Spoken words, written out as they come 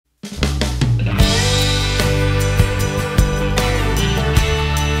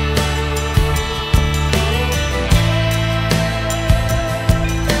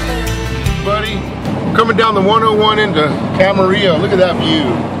down the 101 into Camarillo. Look at that view.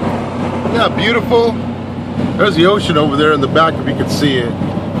 Isn't that beautiful? There's the ocean over there in the back if you can see it.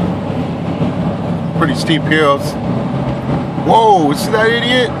 Pretty steep hills. Whoa, see that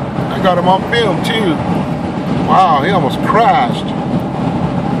idiot? I got him on film too. Wow, he almost crashed.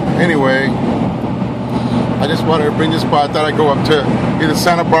 Anyway, I just wanted to bring this by. I thought I'd go up to either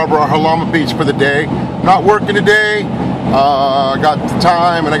Santa Barbara or Jalama Beach for the day. Not working today. I got the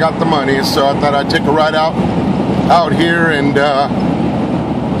time and I got the money, so I thought I'd take a ride out here and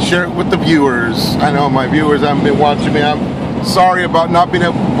share it with the viewers. I know my viewers haven't been watching me. I'm sorry about not being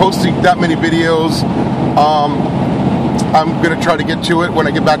able to posting that many videos. I'm gonna try to get to it when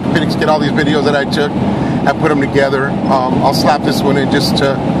I get back to Phoenix, get all these videos that I took and put them together. I'll slap this one in just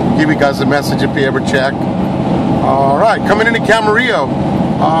to give you guys a message if you ever check. All right, coming into Camarillo.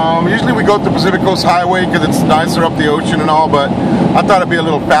 Usually we go up the Pacific Coast Highway because it's nicer up the ocean and all, but I thought it'd be a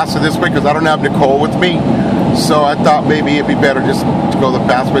little faster this way because I don't have Nicole with me. So I thought maybe it'd be better just to go the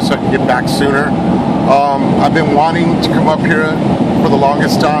fast way so I can get back sooner. I've been wanting to come up here for the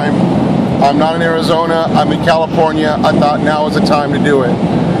longest time. I'm not in Arizona, I'm in California. I thought now is the time to do it.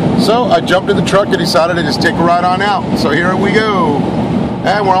 So I jumped in the truck and decided to just take a ride on out. So here we go.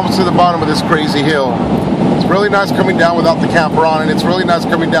 And we're almost to the bottom of this crazy hill. It's really nice coming down without the camper on, and it's really nice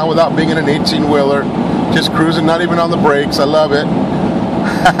coming down without being in an 18-wheeler. Just cruising, not even on the brakes. I love it.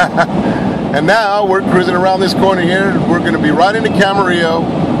 And now we're cruising around this corner here. We're going to be right into Camarillo.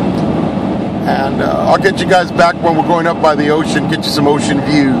 And I'll get you guys back when we're going up by the ocean, get you some ocean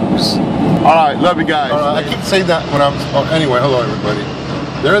views. All right, love you guys. I keep saying that when I'm... Oh, anyway, hello everybody.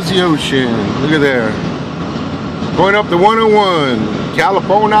 There's the ocean. Look at there. Going up the 101,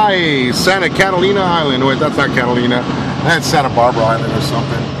 California, Santa Catalina Island. Wait, that's not Catalina. That's Santa Barbara Island or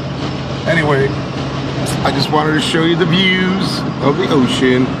something. Anyway, I just wanted to show you the views of the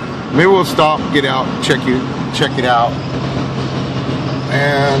ocean. Maybe we'll stop, get out, check it out.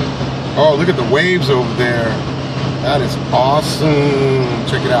 And, oh, look at the waves over there. That is awesome.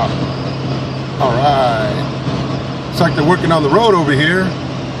 Check it out. All right. Looks like they're working on the road over here.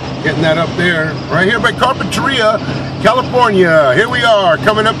 Getting that up there. Right here by Carpinteria, California. Here we are,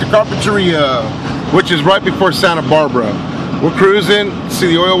 coming up to Carpinteria, which is right before Santa Barbara. We're cruising, see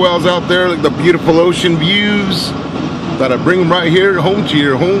the oil wells out there, look at the beautiful ocean views. Thought I'd bring them right here home to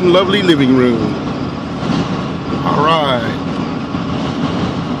your home lovely living room. All right.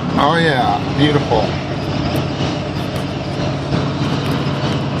 Oh yeah, beautiful.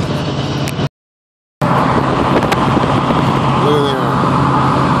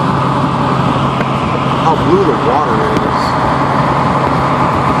 Blue the water is.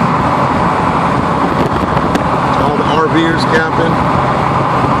 All the RVers camping.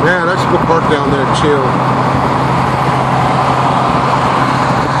 Man, I should go park down there and chill.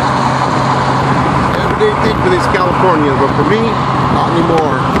 Everyday thing for these Californians, but for me, not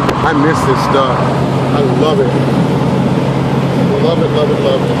anymore. I miss this stuff. I love it. Love it, love it,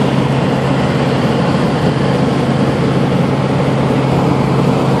 love it.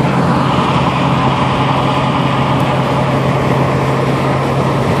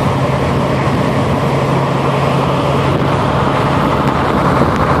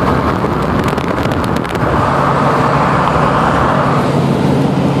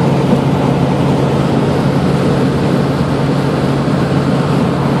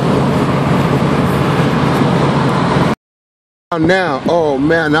 Now, oh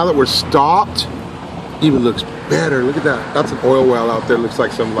man, now that we're stopped, even looks better. Look at that. That's an oil well out there. Looks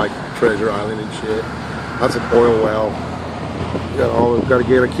like some like treasure island and shit. That's an oil well.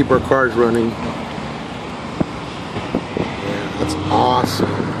 Gotta keep our cars running. Yeah, that's awesome.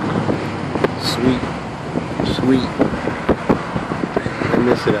 Sweet. I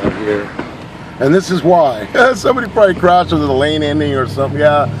miss it out here. And this is why. Somebody probably crashed with a lane ending or something.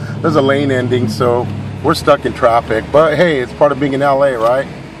 Yeah, there's a lane ending, so we're stuck in traffic, but hey, it's part of being in LA, right?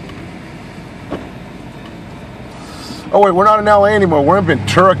 Oh wait, we're not in LA anymore. We're in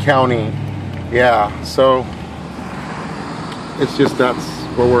Ventura County. Yeah, so it's just that's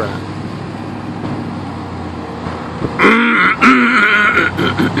where we're at.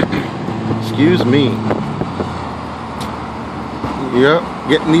 Excuse me. Yep,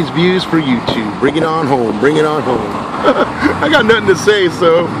 getting these views for YouTube. Bring it on home. Bring it on home. I got nothing to say,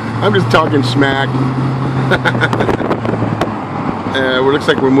 so I'm just talking smack. It looks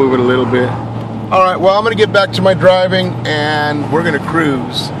like we're moving a little bit. All right, well, I'm gonna get back to my driving and we're gonna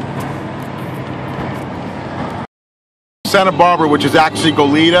cruise. Santa Barbara, which is actually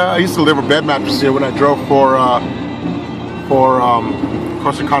Goleta. I used to deliver bed mattresses here when I drove for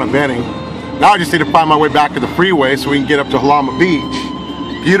Costa Cana Benning. Now I just need to find my way back to the freeway so we can get up to Jalama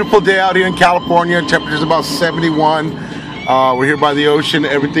Beach. Beautiful day out here in California. Temperature's about 71. We're here by the ocean.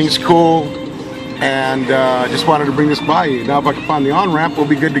 Everything's cool. And just wanted to bring this by you. Now if I can find the on-ramp, we'll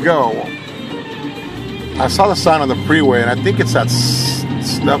be good to go. I saw the sign on the freeway, and I think it's that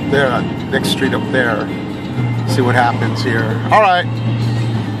stuff there, that next street up there. See what happens here. All right.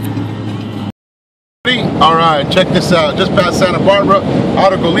 All right, check this out. Just past Santa Barbara,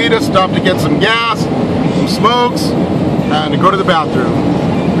 out of Goleta, stopped to get some gas, some smokes, and to go to the bathroom.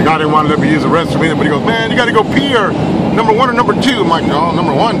 The guy didn't want to let me use the restroom either, but he goes, man, you got to go pee or number 1 or number 2. I'm like, no,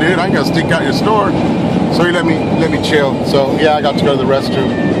 number 1, dude. I ain't got to sneak out your store. So he let me chill. So yeah, I got to go to the restroom.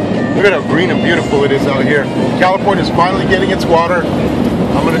 Look at how green and beautiful it is out here. California's finally getting its water.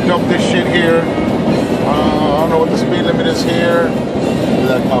 I'm gonna dump this shit here. I don't know what the speed limit is here. Look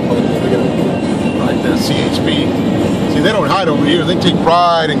at that cop right there. Look at it. Right there, CHP. See, they don't hide over here. They take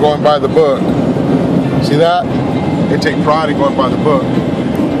pride in going by the book. See that? They take pride in going by the book.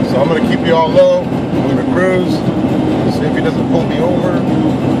 So I'm gonna keep you all low. I'm gonna cruise. See if he doesn't pull me over.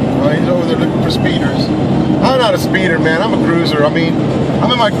 He's over there looking for speeders. I'm not a speeder, man. I'm a cruiser. I mean, I'm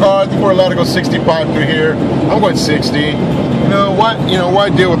in my car. I think we're allowed to go 65 through here. I'm going 60. You know what? Why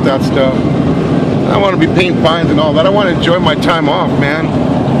deal with that stuff? I want to be paying fines and all that. I want to enjoy my time off, man.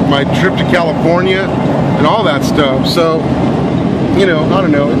 My trip to California and all that stuff. So, I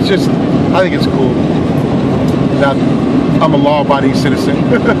don't know. It's just, I think it's cool that I'm a law-abiding citizen.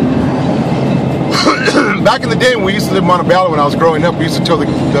 Back in the day when we used to live in Montebello, when I was growing up, we used to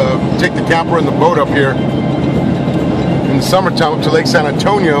take the camper and the boat up here in the summertime up to Lake San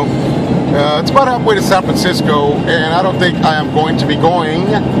Antonio. It's about halfway to San Francisco, and I don't think I am going to be going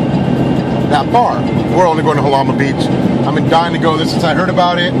that far. We're only going to Jalama Beach. I've been dying to go this since I heard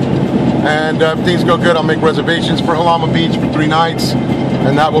about it, and if things go good, I'll make reservations for Jalama Beach for 3 nights,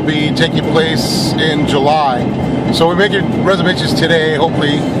 and that will be taking place in July. So we're making reservations today,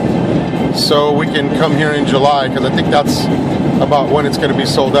 hopefully, so we can come here in July, because I think that's about when it's going to be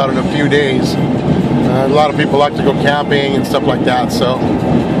sold out in a few days. A lot of people like to go camping and stuff like that, so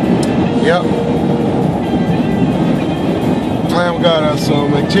yep. And we got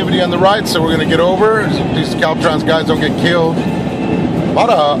some activity on the right, so we're going to get over. These Caltrans guys don't get killed. A lot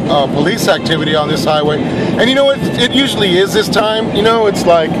of police activity on this highway. And you know what it usually is this time? It's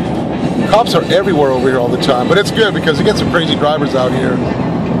like cops are everywhere over here all the time. But it's good because you get some crazy drivers out here.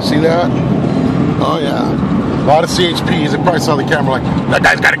 See that? Oh yeah. A lot of CHPs. They probably saw the camera like, that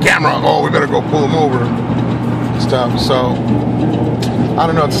guy's got a camera. Oh, we better go pull him over. Stuff. So, I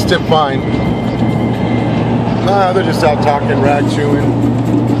don't know. It's a stiff fine. Nah, they're just out talking, rag chewing.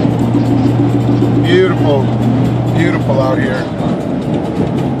 Beautiful. Beautiful out here.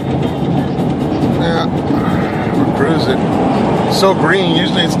 Yeah. We're cruising. So green.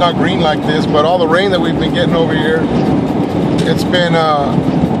 Usually it's not green like this, but all the rain that we've been getting over here, it's been,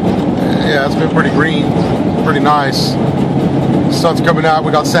 yeah, it's been pretty green, pretty nice. The sun's coming out.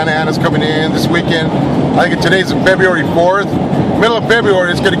 We got Santa Ana's coming in this weekend. I think today's February 4th. Middle of February,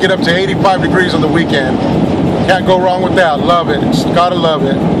 it's going to get up to 85 degrees on the weekend. Can't go wrong with that. Love it. Just gotta love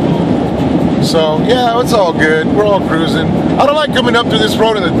it. So yeah, it's all good. We're all cruising. I don't like coming up to this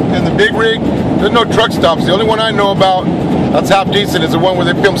road in the big rig. There's no truck stops. The only one I know about that's half decent is the one where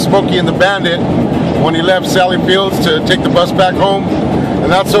they filmed Smokey and the Bandit when he left Sally Fields to take the bus back home.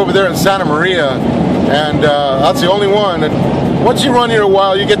 And that's over there in Santa Maria. And that's the only one. And once you run here a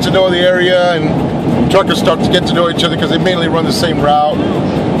while, you get to know the area, and truckers start to get to know each other because they mainly run the same route.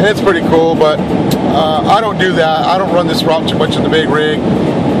 And it's pretty cool, but I don't do that. I don't run this route too much in the big rig.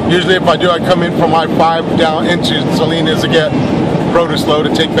 Usually if I do, I come in from I-5 down into Salinas to get produce load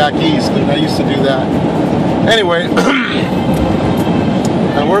to take back east, and I used to do that. Anyway,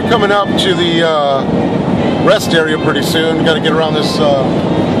 and we're coming up to the rest area pretty soon. Got to get around this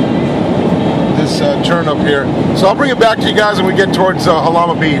turn up here. So I'll bring it back to you guys when we get towards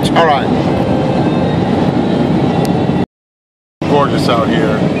Jalama Beach. All right. Gorgeous out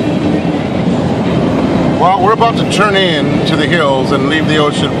here. Well, we're about to turn in to the hills and leave the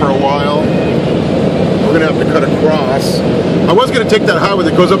ocean for a while. We're gonna have to cut across. I was gonna take that highway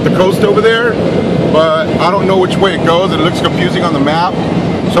that goes up the coast over there, but I don't know which way it goes. It looks confusing on the map.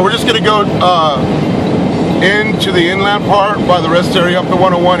 So we're just gonna go into the inland part by the rest area up the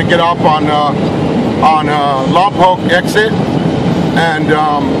 101 and get off on Lompoc exit. And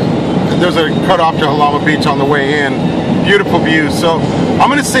there's a cutoff to Jalama Beach on the way in. Beautiful views. So I'm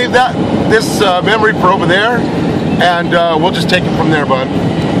going to save this memory for over there, and we'll just take it from there, bud.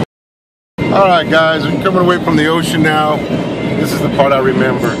 All right, guys, we're coming away from the ocean now. This is the part I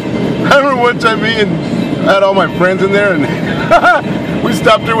remember. I remember one time me and I had all my friends in there, and we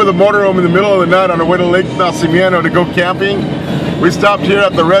stopped there with a motorhome in the middle of the night on our way to Lake Nacimiento to go camping. We stopped here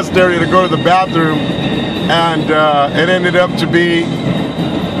at the rest area to go to the bathroom, and it ended up to be,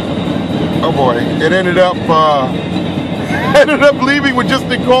 oh boy, it ended up leaving with just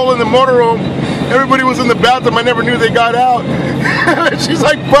Nicole in the motorhome. Everybody was in the bathroom. I never knew they got out. She's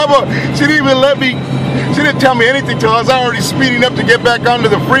like, Bubba, she didn't even let me, she didn't tell me anything till I was already speeding up to get back onto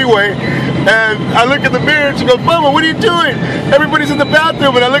the freeway. And I look in the mirror and she goes, Bubba, what are you doing? Everybody's in the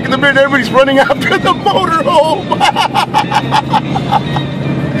bathroom. And I look in the mirror and everybody's running after the motorhome.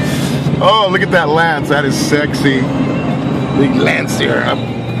 Oh, look at that Lance. That is sexy. Big Lance here.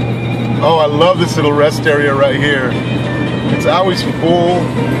 Oh, I love this little rest area right here. It's always full.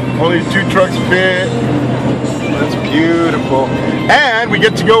 Only 2 trucks fit. That's beautiful. And we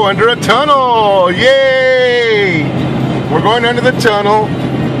get to go under a tunnel. Yay! We're going under the tunnel.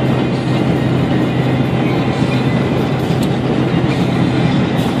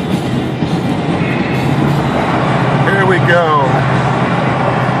 Here we go.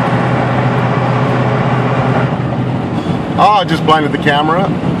 Oh, I just blinded the camera.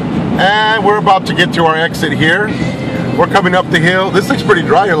 And we're about to get to our exit here. We're coming up the hill. This looks pretty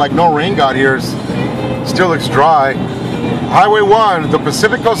dry here, like no rain got here. Still looks dry. Highway 1, the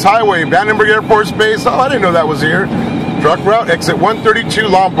Pacific Coast Highway, Vandenberg Air Force Base. Oh, I didn't know that was here. Truck route, exit 132,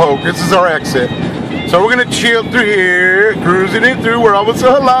 Lompoc. This is our exit. So we're gonna chill through here, cruising it through. We're almost to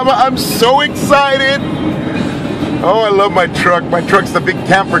Jalama. I'm so excited. Oh, I love my truck. My truck's the big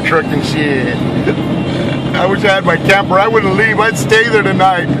camper truck and shit. I wish I had my camper. I wouldn't leave. I'd stay there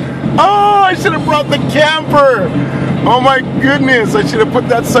tonight. Oh, I should have brought the camper. Oh my goodness. I should have put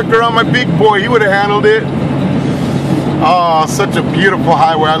that sucker on my big boy. He would have handled it. Oh, such a beautiful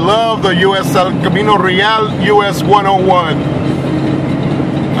highway. I love the US El Camino Real US 101.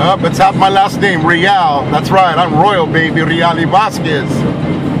 It's half my last name, Real. That's right. I'm Royal, baby. Real Vasquez.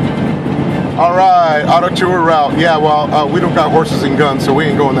 All right. Auto tour route. Yeah, well, we don't got horses and guns, so we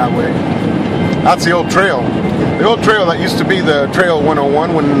ain't going that way. That's the old trail. The old trail that used to be the Trail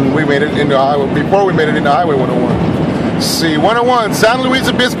 101 when we made it into highway, before we made it into Highway 101. Let's see, 101, San Luis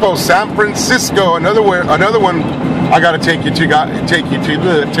Obispo, San Francisco, another one I gotta take you to, you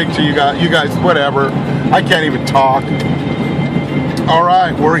guys, whatever. I can't even talk. All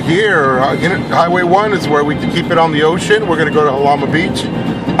right, we're here. Highway 1 is where we can keep it on the ocean. We're gonna go to Jalama Beach.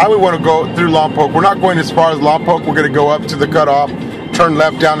 Highway 1 will go through Lompoc. We're not going as far as Lompoc. We're gonna go up to the cutoff, turn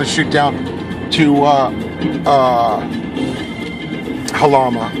left down and shoot down to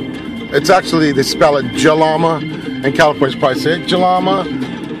Jalama. It's actually, they spell it Jalama, and Californians probably say it Jalama,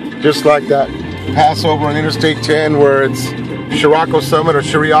 just like that pass over on Interstate 10 where it's Shirako Summit or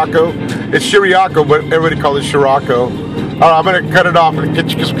Shiriako. It's Shiriako, but everybody calls it Shirako. All right, I'm gonna cut it off and get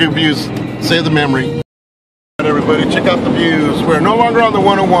you some good views. Save the memory. All right, everybody, check out the views. We're no longer on the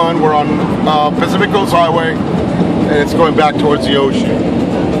 101. We're on Pacific Coast Highway, and it's going back towards the ocean.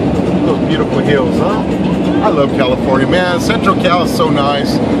 Those beautiful hills, huh? I love California, man. Central Cal is so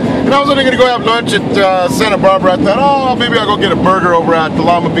nice. And I was only going to go have lunch at Santa Barbara. I thought, oh, maybe I'll go get a burger over at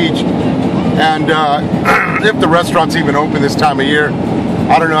Jalama Beach. And if the restaurant's even open this time of year,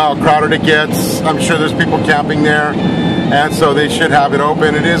 I don't know how crowded it gets. I'm sure there's people camping there. And so they should have it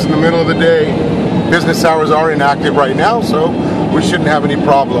open. It is in the middle of the day. Business hours are inactive right now, so we shouldn't have any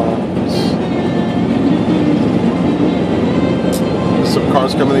problems. Some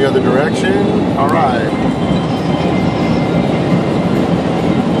cars coming the other direction. All right.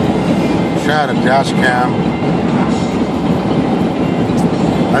 Shot a dash cam.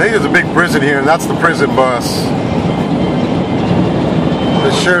 I think there's a big prison here, and that's the prison bus.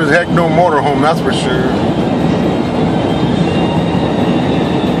 There's sure as heck no motorhome, that's for sure.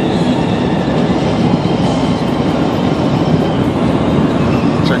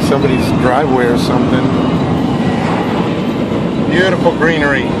 Looks like somebody's driveway or something. Beautiful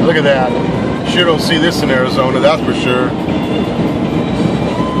greenery. Look at that. Sure don't see this in Arizona, that's for sure.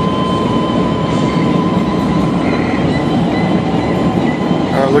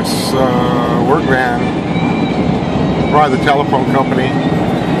 Looks work van. Probably the telephone company.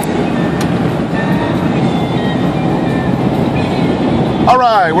 All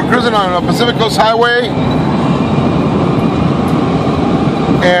right, we're cruising on a Pacific Coast Highway,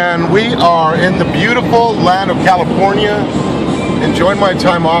 and we are in the beautiful land of California. Enjoying my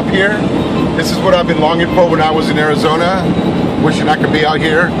time off here. This is what I've been longing for when I was in Arizona. Wishing I could be out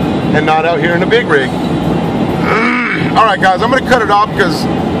here and not out here in a big rig. All right, guys, I'm going to cut it off because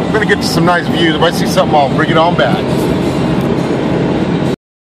I'm going to get to some nice views. If I see something, I'll bring it on back.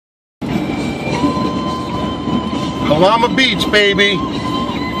 Jalama Beach, baby.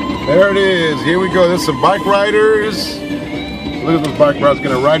 There it is. Here we go. There's some bike riders. Look at those bike riders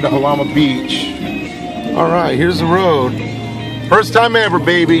going to ride to Jalama Beach. All right, here's the road. First time ever,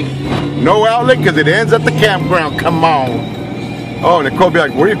 baby. No outlet because it ends at the campground. Come on. Oh, Nicole be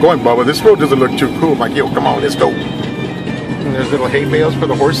like, where are you going, Bubba? This road doesn't look too cool. I'm like, yo, come on, let's go. And there's little hay bales for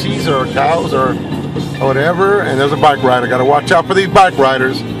the horses or cows or whatever. And there's a bike rider. Got to watch out for these bike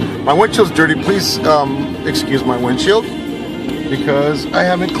riders. My windshield's dirty. Please excuse my windshield because I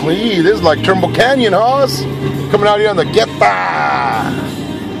haven't cleaned. This is like Turnbull Canyon, Oz. Coming out here on the Geta. I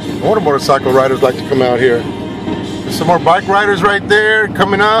wonder motorcycle riders like to come out here. There's some more bike riders right there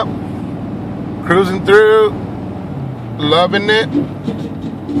coming up. Cruising through. Loving it.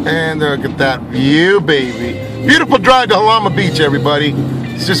 And look at that view, baby. Beautiful drive to Jalama Beach, everybody.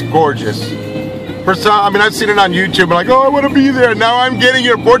 It's just gorgeous. First time, I mean, I've seen it on YouTube. I'm like, oh, I want to be there. Now I'm getting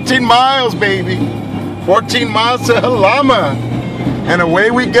here. 14 miles, baby. 14 miles to Jalama. And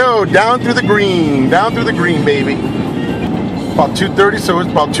away we go. Down through the green. Down through the green, baby. About 2:30, so it's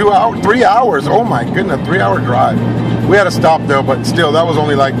about 2 hours, 3 hours. Oh my goodness, 3-hour drive. We had to stop though, but still, that was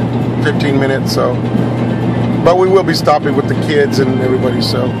only like 15 minutes, so. But we will be stopping with the kids and everybody,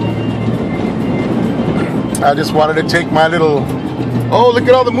 so. I just wanted to take my little, oh, look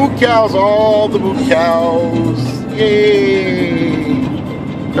at all the moo cows, all the moo cows. Yay.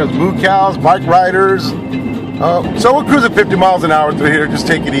 There's moo cows, bike riders. So we're cruising 50 miles an hour through here, just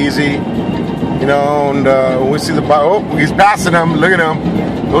take it easy. You know, and when we see the, oh, he's passing them, look at him.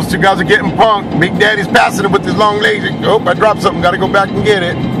 Those two guys are getting punked. Big Daddy's passing him with his long legs. Oh, I dropped something, gotta go back and get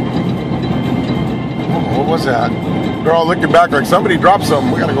it. What was that? They're all looking back like somebody dropped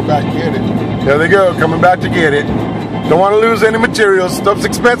something. We gotta go back and get it. There they go, coming back to get it. Don't want to lose any materials. Stuff's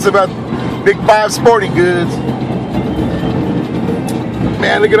expensive at Big 5 Sporting Goods.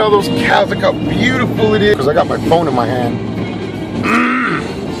 Man, look at all those cows. Look how beautiful it is. Because I got my phone in my hand.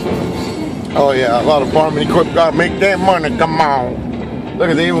 Oh yeah, a lot of farming equipment. Gotta make that money. Come on. Look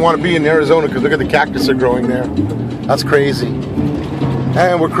at, they even want to be in Arizona because look at the cactus are growing there. That's crazy.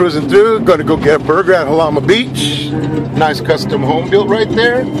 And we're cruising through, gonna go get a burger at Jalama Beach. Nice custom home built right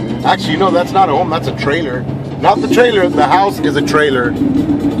there. Actually, you know, that's not a home, that's a trailer. Not the trailer, the house is a trailer.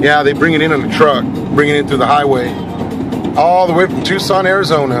 Yeah, they bring it in on a truck, bring it in through the highway. All the way from Tucson,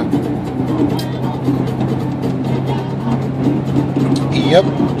 Arizona. Yep.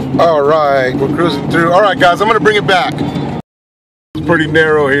 All right, we're cruising through. All right, guys, I'm gonna bring it back. It's pretty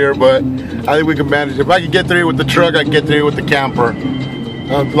narrow here, but I think we can manage it. If I can get through with the truck, I can get through with the camper.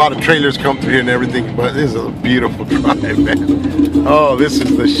 A lot of trailers come through here and everything, but this is a beautiful drive, man. Oh, this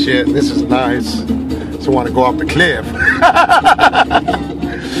is the shit. This is nice. Just want to go off the cliff.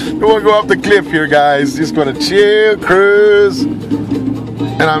 Don't want to go off the cliff here, guys. Just going to chill, cruise.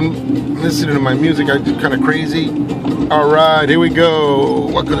 And I'm listening to my music. I'm just kind of crazy. All right, here we go.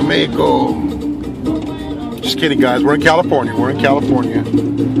 Welcome to Mexico. Just kidding, guys. We're in California. We're in California.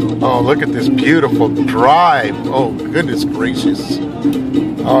 Oh, look at this beautiful drive. Oh, goodness gracious.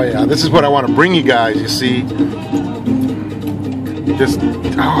 Oh, yeah. This is what I want to bring you guys, you see.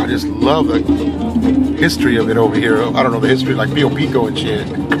 I just love the history of it over here. I don't know the history, like Pio Pico and shit.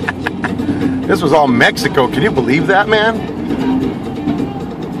 This was all Mexico. Can you believe that, man?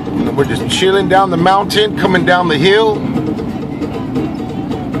 And we're just chilling down the mountain, coming down the hill.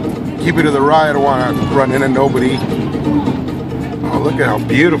 Keep it to the right. I don't want to run into nobody. Oh, look at how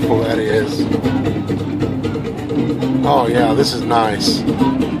beautiful that is. Oh, yeah, this is nice.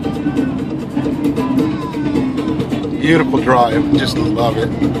 Beautiful drive. Just love it.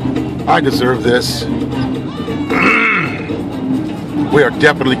 I deserve this. We are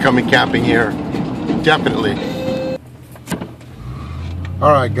definitely coming camping here. Definitely.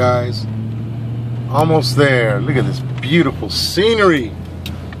 All right, guys. Almost there. Look at this beautiful scenery.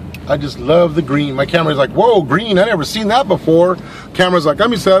 I just love the green. My camera's like, whoa, green. I never seen that before. Camera's like,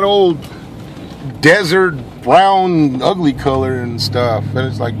 I'm used to that old desert brown ugly color and stuff. And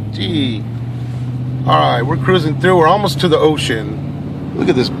it's like, gee. All right, we're cruising through. We're almost to the ocean. Look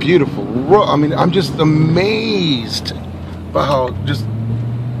at this beautiful road. I mean, I'm just amazed by how just,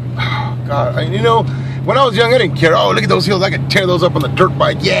 oh God. You know, when I was young, I didn't care. Oh, look at those hills. I could tear those up on the dirt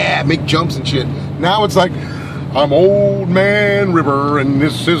bike. Yeah, make jumps and shit. Now it's like, I'm Old Man River, and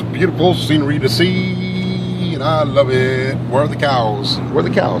this is beautiful scenery to see, and I love it. Where are the cows? Where are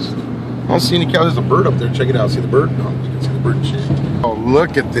the cows? I don't see any cows. There's a bird up there. Check it out. See the bird? No, you can see the bird and shit. Oh,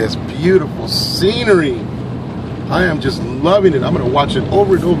 look at this beautiful scenery. I am just loving it. I'm going to watch it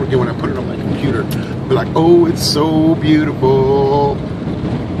over and over again when I put it on my computer. I'll be like, oh, it's so beautiful.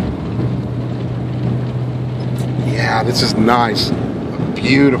 Yeah, this is nice.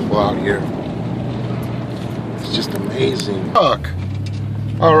 Beautiful out here. It's just amazing. Look.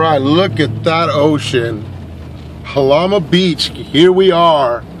 All right, look at that ocean. Jalama Beach. Here we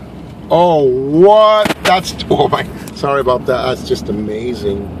are. Oh, what? That's, oh my, Sorry about that. That's just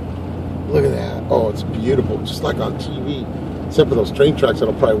amazing. Look at that. Oh, it's beautiful. Just like on TV. Except for those train tracks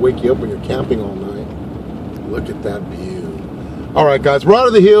that'll probably wake you up when you're camping all night. Look at that view. All right, guys. We're out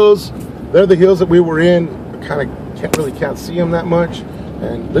of the hills. They're the hills that we were in. Kind of can't see them that much.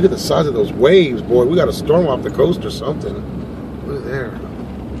 And look at the size of those waves, boy. We got a storm off the coast or something. Look there.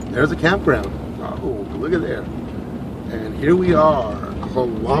 There's the campground. Oh, look at there. And here we are,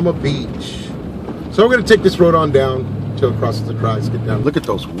 Jalama Beach. So we're going to take this road on down until it crosses the cracks. Get down. Look at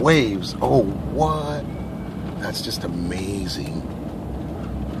those waves. Oh, what? That's just amazing.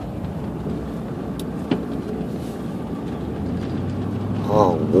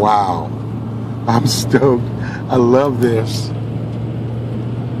 Oh, wow. I'm stoked. I love this.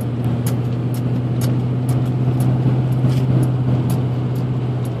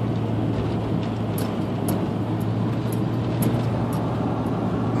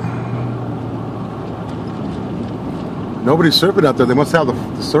 Nobody's surfing out there. They must have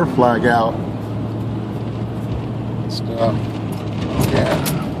the surf flag out. Stuff.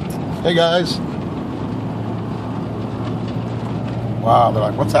 Yeah. Hey guys. Wow, they're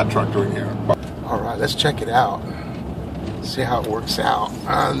like, what's that truck doing here? Alright, let's check it out. See how it works out.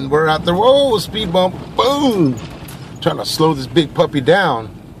 And we're out there. Whoa, speed bump. Boom. Trying to slow this big puppy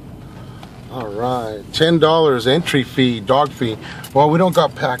down. Alright. $10 entry fee, dog fee. Well, we don't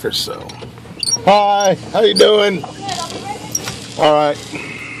got Packers, so. Hi, how you doing? All right.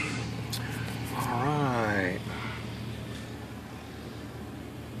 All right.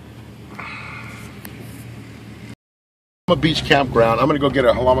 Jalama Beach campground. I'm gonna go get a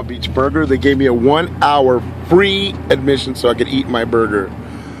Jalama Beach burger. They gave me a 1 hour free admission so I could eat my burger.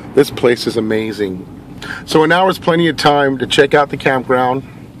 This place is amazing. So an hour is plenty of time to check out the campground.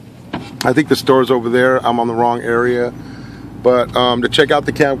 I think the store's over there. I'm on the wrong area. But to check out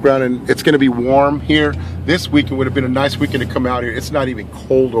the campground, and it's going to be warm here. This weekend would have been a nice weekend to come out here. It's not even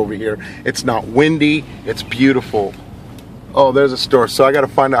cold over here. It's not windy. It's beautiful. Oh, there's a store. So I got to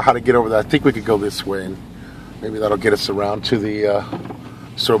find out how to get over there. I think we could go this way, and maybe that'll get us around to the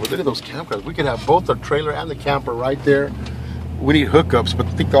store. But look at those campgrounds. We could have both the trailer and the camper right there. We need hookups, but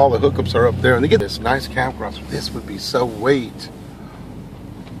I think all the hookups are up there. And they get this nice campground. So this would be so sweet.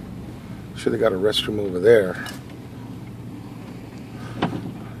 Sure, they got a restroom over there.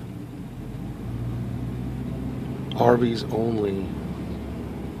 RVs only.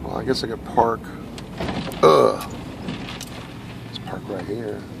 Well, I guess I could park. Let's park right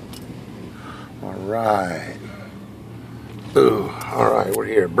here. All right. Ooh, all right, we're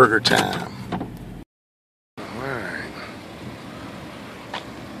here. Burger time. All right.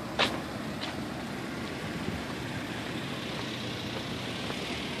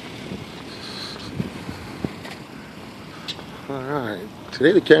 All right.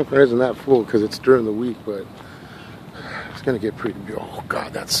 Today the campground isn't that full because it's during the week, but it's gonna get pretty big. Oh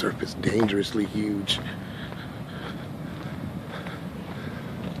God, that surf is dangerously huge.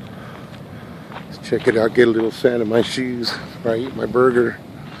 Let's check it out, get a little sand in my shoes before I eat my burger.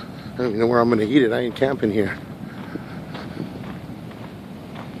 I don't even know where I'm gonna eat it. I ain't camping here.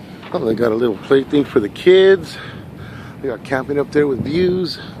 Oh, they got a little play thing for the kids. They got camping up there with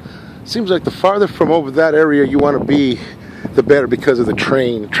views. Seems like the farther from over that area you want to be, the better because of the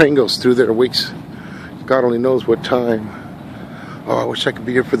train. The train goes through there, wakes God only knows what time. Oh, I wish I could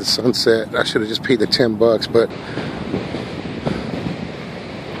be here for the sunset. I should have just paid the $10, but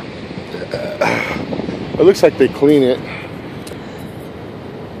it looks like they clean it.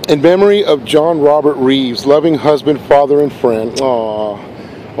 In memory of John Robert Reeves, loving husband, father, and friend. Aw.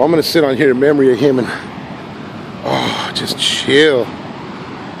 Well, I'm going to sit on here in memory of him and just chill.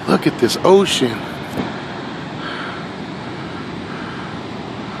 Look at this ocean.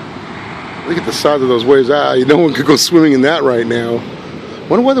 Look at the size of those waves. No one could go swimming in that right now.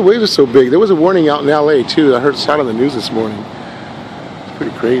 Wonder why the waves are so big. There was a warning out in LA too. I heard it on the news this morning. It's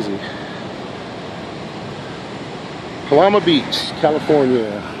pretty crazy. Jalama Beach,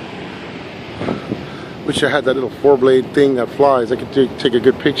 California. Wish I had that little 4-blade thing that flies. I could take a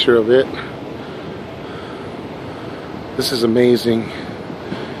good picture of it. This is amazing.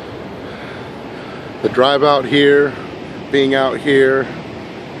 The drive out here, being out here.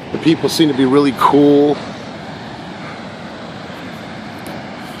 The people seem to be really cool.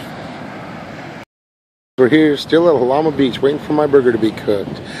 We're here still at Jalama Beach waiting for my burger to be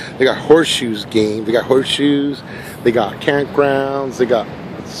cooked. They got horseshoes game. They got horseshoes. They got campgrounds. They got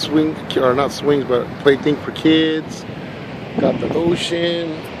swing, or not swings, but plaything for kids. Got the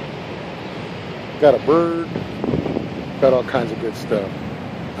ocean. Got a bird. Got all kinds of good stuff.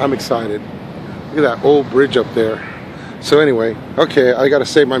 I'm excited. Look at that old bridge up there. So anyway, okay, I gotta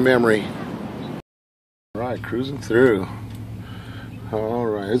save my memory. All right. right, cruising through. All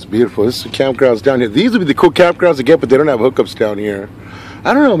right, it's beautiful. This is the campgrounds down here. These would be the cool campgrounds to get, but they don't have hookups down here.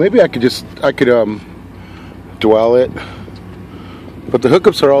 I don't know. Maybe I could dwell it. But the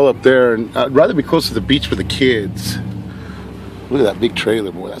hookups are all up there, and I'd rather be close to the beach for the kids. Look at that big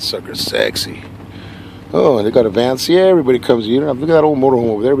trailer, boy. That sucker's sexy. Oh, and they got a van. See, everybody comes. You know, look at that old motorhome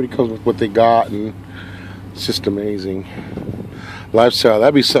over there. Everybody comes with what they got, and it's just amazing. Lifestyle.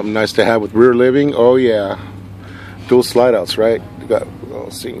 That'd be something nice to have with rear living. Oh yeah, dual slide outs, right? You got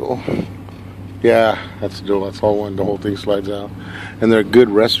single. Yeah, that's dual. That's all one. The whole thing slides out, and they're good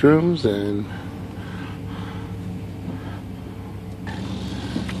restrooms and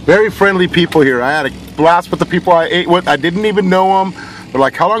very friendly people here. I had a blast with the people I ate with. I didn't even know them. They're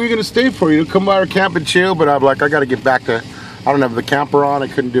like, "How long are you gonna stay for? You come by our camp and chill?" But I'm like, I gotta get back to. I don't have the camper on. I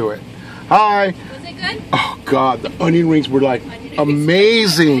couldn't do it. Hi. Was it good? Oh God, the onion rings were like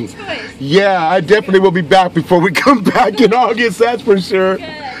amazing. Yeah, I definitely will be back before we come back in August. That's for sure.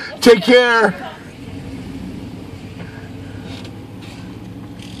 Good. Take care.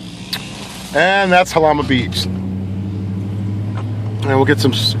 And that's Jalama Beach. And we'll get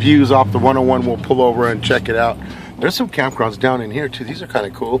some views off the 101. We'll pull over and check it out. There's some campgrounds down in here too. These are kind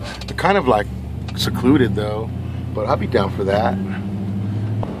of cool. They're kind of like secluded though, but I'll be down for that.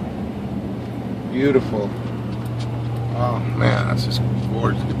 Beautiful. Oh man, that's just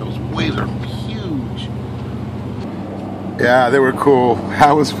gorgeous. Look at those waves, are huge. Yeah, they were cool.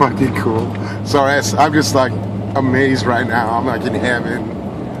 That was fucking cool. Sorry, I'm just like amazed right now. I'm like in heaven.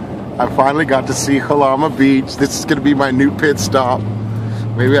 I finally got to see Jalama Beach. This is gonna be my new pit stop.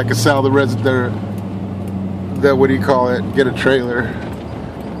 Maybe I could sell the what do you call it? Get a trailer.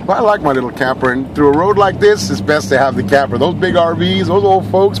 But I like my little camper, and through a road like this, it's best to have the camper. Those big RVs, those old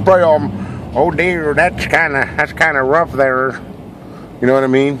folks, probably oh dear, that's kind of rough there. You know what I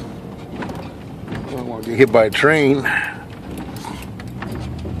mean? I don't want to get hit by a train.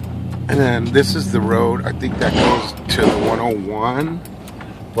 And then this is the road. I think that goes to the 101.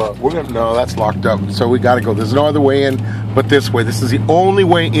 But we're gonna, no, that's locked up. So we gotta go. There's no other way in but this way. This is the only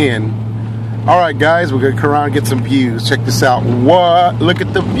way in. All right, guys, we're gonna come around and get some views. Check this out. What? Look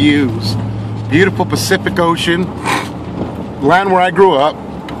at the views. Beautiful Pacific Ocean. Land where I grew up.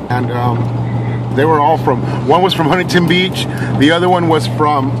 And they were all from, one was from Huntington Beach. The other one was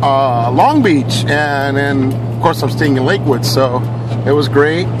from Long Beach. And then, of course, I'm staying in Lakewood. So it was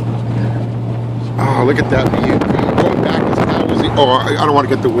great. Oh, look at that view. Going back is always, I don't want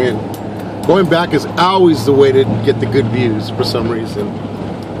to get the wind. Going back is always the way to get the good views for some reason.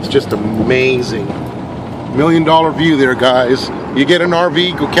 It's just amazing. $1 million view there, guys. You get an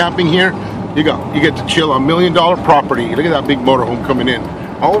RV, go camping here, you get to chill on $1 million property. Look at that big motorhome coming in.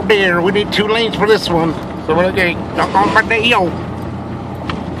 Oh dear, we need 2 lanes for this one. So we're okay. I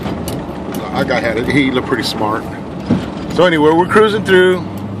had it. He looked pretty smart. So anyway, we're cruising through,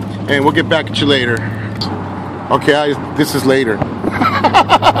 and we'll get back at you later. Okay, this is later.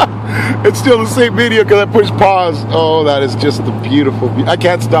 It's still the same video because I pushed pause. Oh, that is just the beautiful view. I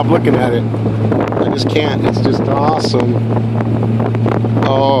can't stop looking at it. I just can't. It's just awesome.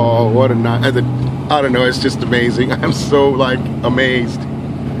 Oh, what a night. I don't know. It's just amazing. I'm so like amazed.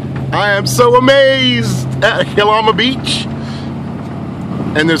 I am so amazed at Jalama Beach.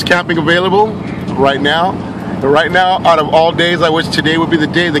 And there's camping available right now. But right now, out of all days, I wish today would be the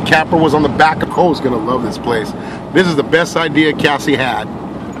day the camper was on the back of Cole's gonna love this place. This is the best idea Cassie had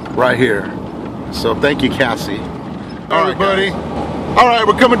right here. So thank you, Cassie. All right, buddy. All right,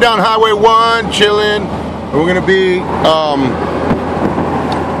 we're coming down Highway 1, chilling. And we're gonna be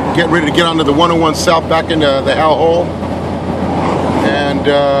getting ready to get onto the 101 South back into the hellhole. And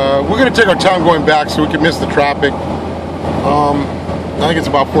we're gonna take our time going back so we can miss the traffic. I think it's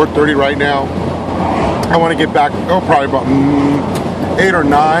about 4:30 right now. I want to get back, probably about 8 or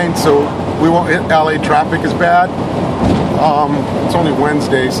 9, so we won't hit LA traffic as bad. It's only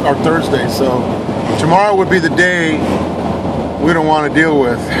Wednesdays or Thursday, so tomorrow would be the day we don't want to deal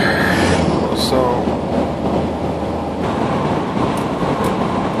with. So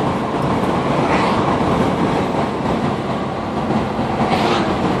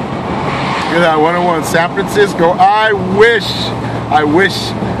look at that 101 San Francisco. I wish I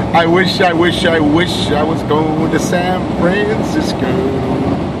was going to San Francisco.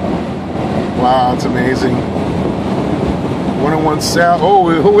 Wow, it's amazing. 101 South.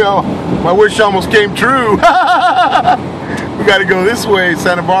 Oh, well, my wish almost came true. We got to go this way,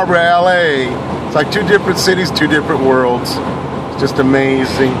 Santa Barbara, LA. It's like 2 different cities, 2 different worlds. It's just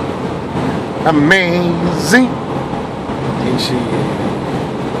amazing. Amazing. Ain't she?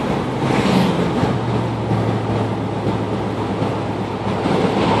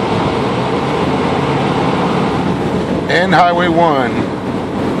 and Highway 1.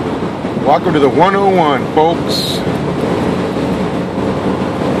 Welcome to the 101, folks.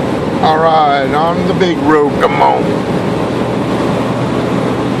 Alright, on the big road, come on.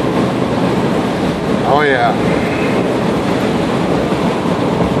 Oh yeah.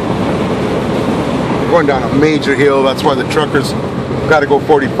 Going down a major hill, that's why the truckers got to go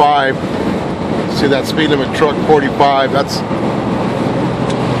 45. See that speed limit truck, 45, that's...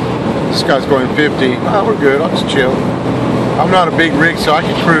 This guy's going 50. Oh, we're good, I'll just chill. I'm not a big rig, so I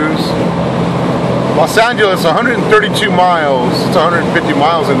can cruise. Los Angeles, 132 miles. It's 150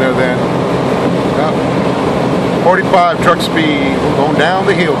 miles in there then. Yep. 45 truck speed. We're going down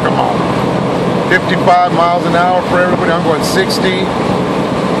the hill, come on. 55 miles an hour for everybody. I'm going 60.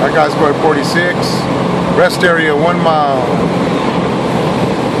 That guy's going 46. Rest area 1 mile.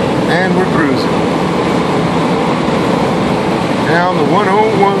 And we're cruising. Down the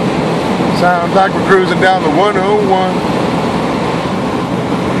 101. Sounds like we're cruising down the 101.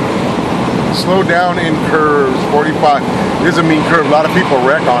 Slow down in curves, 45. This is a mean curve. A lot of people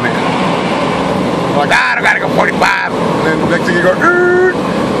wreck on it. Like, I gotta go 45. And then the next thing you go,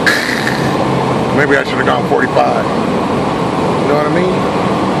 maybe I should have gone 45. You know what I mean?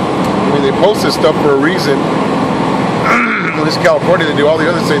 I mean, they post this stuff for a reason. At least California, they do. All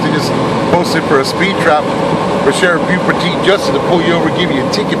the other states, they just post it for a speed trap for Sheriff Petite Justice to pull you over, give you a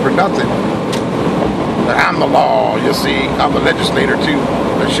ticket for nothing. But I'm the law, you see. I'm the legislator too.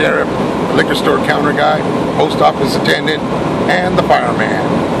 The sheriff, the liquor store counter guy, post office attendant, and the fireman.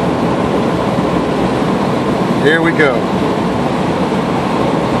 Here we go.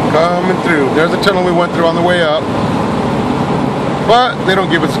 Coming through. There's a tunnel we went through on the way up. But they don't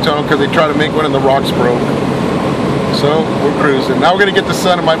give us a tunnel because they try to make one and the rocks broke. So we're cruising. Now we're going to get the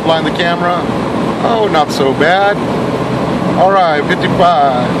sun. It might blind the camera. Oh, not so bad. Alright,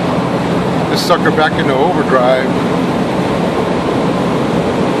 55. This sucker back into overdrive.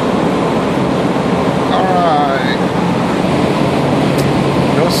 Alright.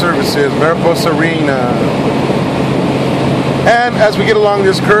 No services. Mariposa Arena. And as we get along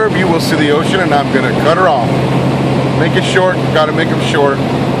this curve, you will see the ocean, and I'm going to cut her off. Make it short. Got to make them short.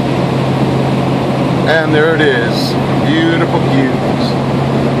 And there it is. Beautiful views.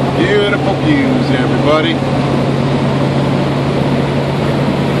 Beautiful views, everybody.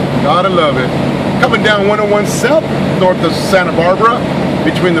 Gotta love it. Coming down 101 South, north of Santa Barbara,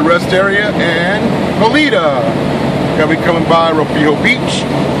 between the rest area and Goleta. Gonna be coming by Rofio Beach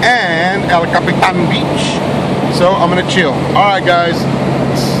and El Capitan Beach. So I'm gonna chill. Alright guys,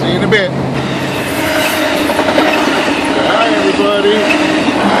 see you in a bit. Hi everybody.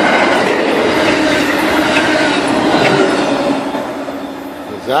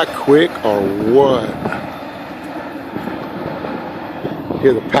 Is that quick or what?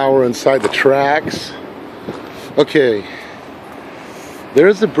 Hear the power inside the tracks. Okay,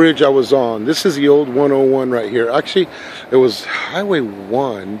 there's the bridge I was on. This is the old 101 right here. Actually, it was Highway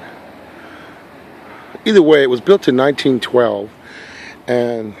 1. Either way, it was built in 1912,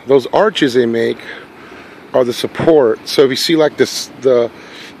 and those arches they make are the support. So if you see like this, the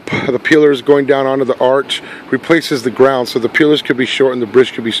pillars going down onto the arch replaces the ground, so the pillars could be short and the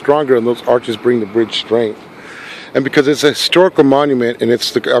bridge could be stronger, and those arches bring the bridge strength. And because it's a historical monument and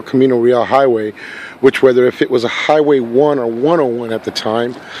it's the El Camino Real Highway, which whether if it was a Highway 1 or 101 at the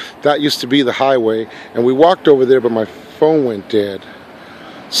time, that used to be the highway. And we walked over there, but my phone went dead.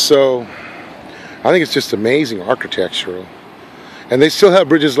 So I think it's just amazing architectural. And they still have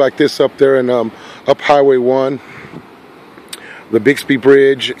bridges like this up there and up Highway 1. The Bixby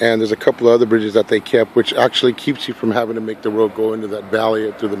Bridge, and there's a couple of other bridges that they kept, which actually keeps you from having to make the road go into that valley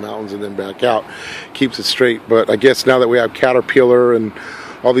through the mountains and then back out. Keeps it straight. But I guess now that we have Caterpillar and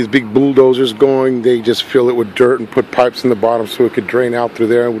all these big bulldozers going, they just fill it with dirt and put pipes in the bottom so it could drain out through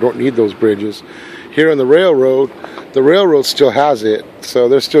there, and we don't need those bridges. Here on the railroad still has it, so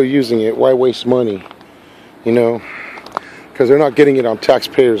they're still using it. Why waste money? You know, because they're not getting it on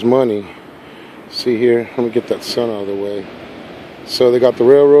taxpayers' money. See here, let me get that sun out of the way. So they got the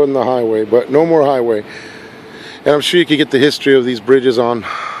railroad and the highway, but no more highway. And I'm sure you could get the history of these bridges on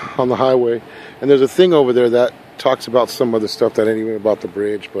the highway. And there's a thing over there that talks about some other stuff that ain't even about the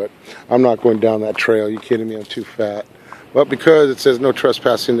bridge, but I'm not going down that trail. You kidding me? I'm too fat. But because it says no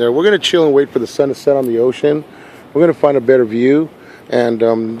trespassing there, we're going to chill and wait for the sun to set on the ocean. We're going to find a better view.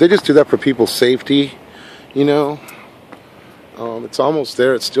 And they just do that for people's safety, you know. It's almost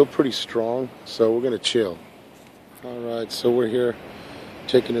there. It's still pretty strong, so we're going to chill. Alright, so we're here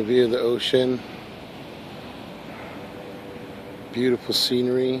taking a view of the ocean. Beautiful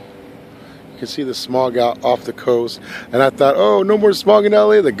scenery. You can see the smog out off the coast. And I thought, oh, no more smog in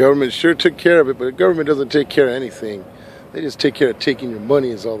LA. The government sure took care of it, but the government doesn't take care of anything. They just take care of taking your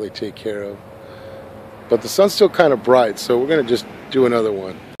money is all they take care of. But the sun's still kind of bright, so we're gonna just do another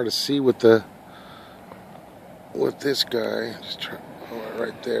one. To see with this guy, just try,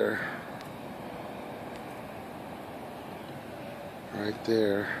 right there, right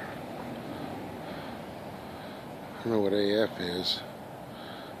there. I don't know what AF is.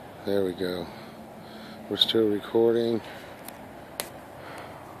 There we go. We're still recording.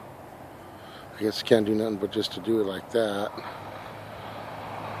 I guess you can't do nothing but just to do it like that.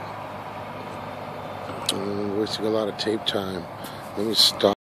 I'm wasting a lot of tape time. Let me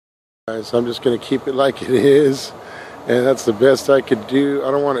stop. Guys, I'm just going to keep it like it is. And that's the best I could do.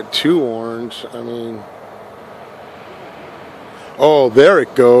 I don't want it too orange. I mean... Oh, there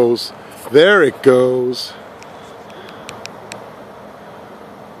it goes. There it goes.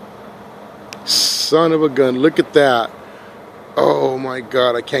 Son of a gun. Look at that. Oh my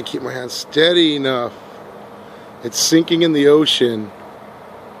God, I can't keep my hand steady enough. It's sinking in the ocean.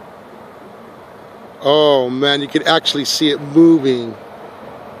 Oh man, you could actually see it moving.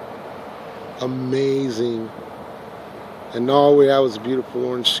 Amazing. And all the way out was a beautiful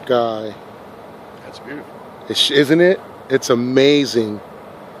orange sky. That's beautiful. Isn't it? It's amazing.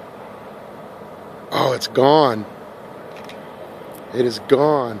 Oh, it's gone. It is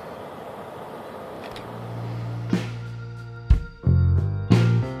gone.